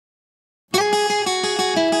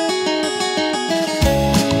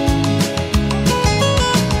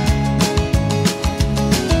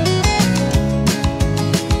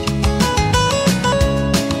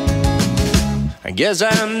Guess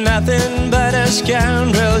I'm nothing but a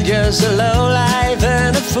scoundrel, just a lowlife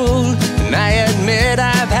and a fool. And I admit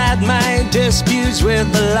I've had my disputes with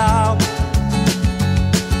the law.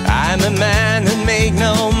 I'm a man who make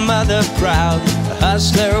no mother proud, a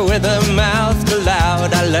hustler with a mouth too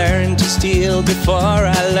loud. I learned to steal before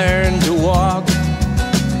I learned to walk.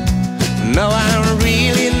 No, I'm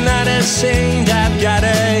really not a saint. I've got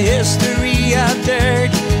a history of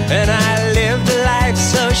dirt, and I lived a life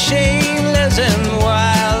so shameless and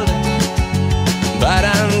wild. But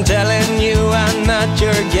I'm telling you, I'm not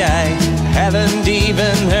your guy. Haven't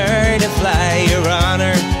even heard a fly, Your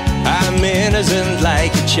Honor. I'm innocent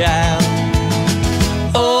like a child.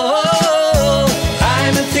 Oh,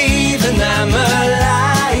 I'm a thief and I'm a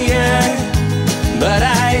liar, but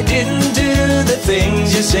I didn't do the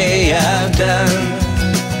things you say I've done.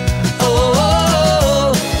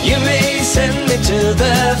 Oh, you may send me to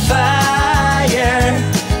the fire,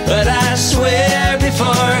 but I swear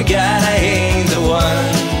before God I ain't the one.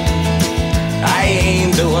 I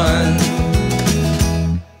ain't the one.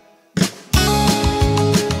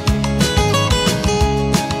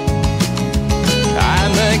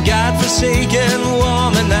 God-forsaken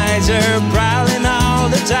womanizer, prowling all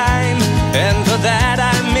the time, and for that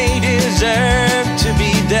I may deserve to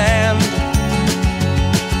be damned.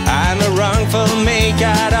 I'm a wrongful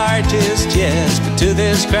make-out artist, yes, but to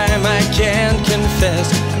this crime I can't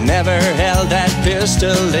confess. I never held that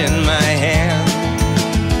pistol in my hand.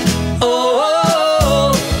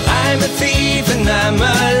 Oh, I'm a thief and I'm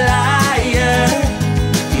a liar,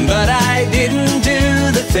 but I didn't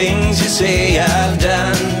do the things you say I've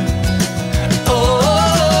done.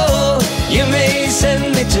 Oh, you may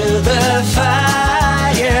send me to the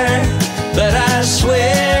fire, but I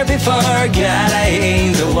swear before God I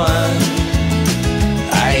ain't the one.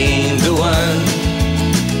 I ain't the one.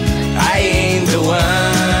 I ain't the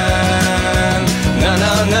one. No,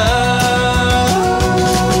 no, no.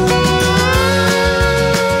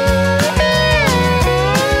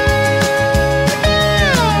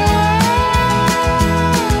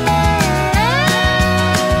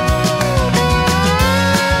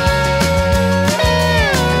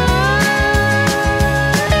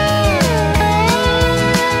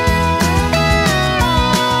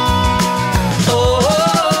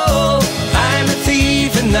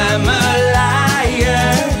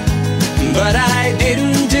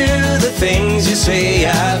 Things you say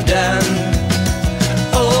I've done.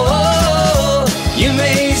 Oh, you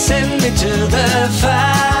may send me to the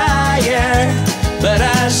fire, but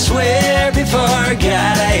I swear before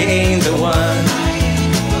God I ain't the one.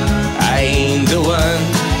 I ain't the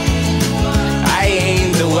one.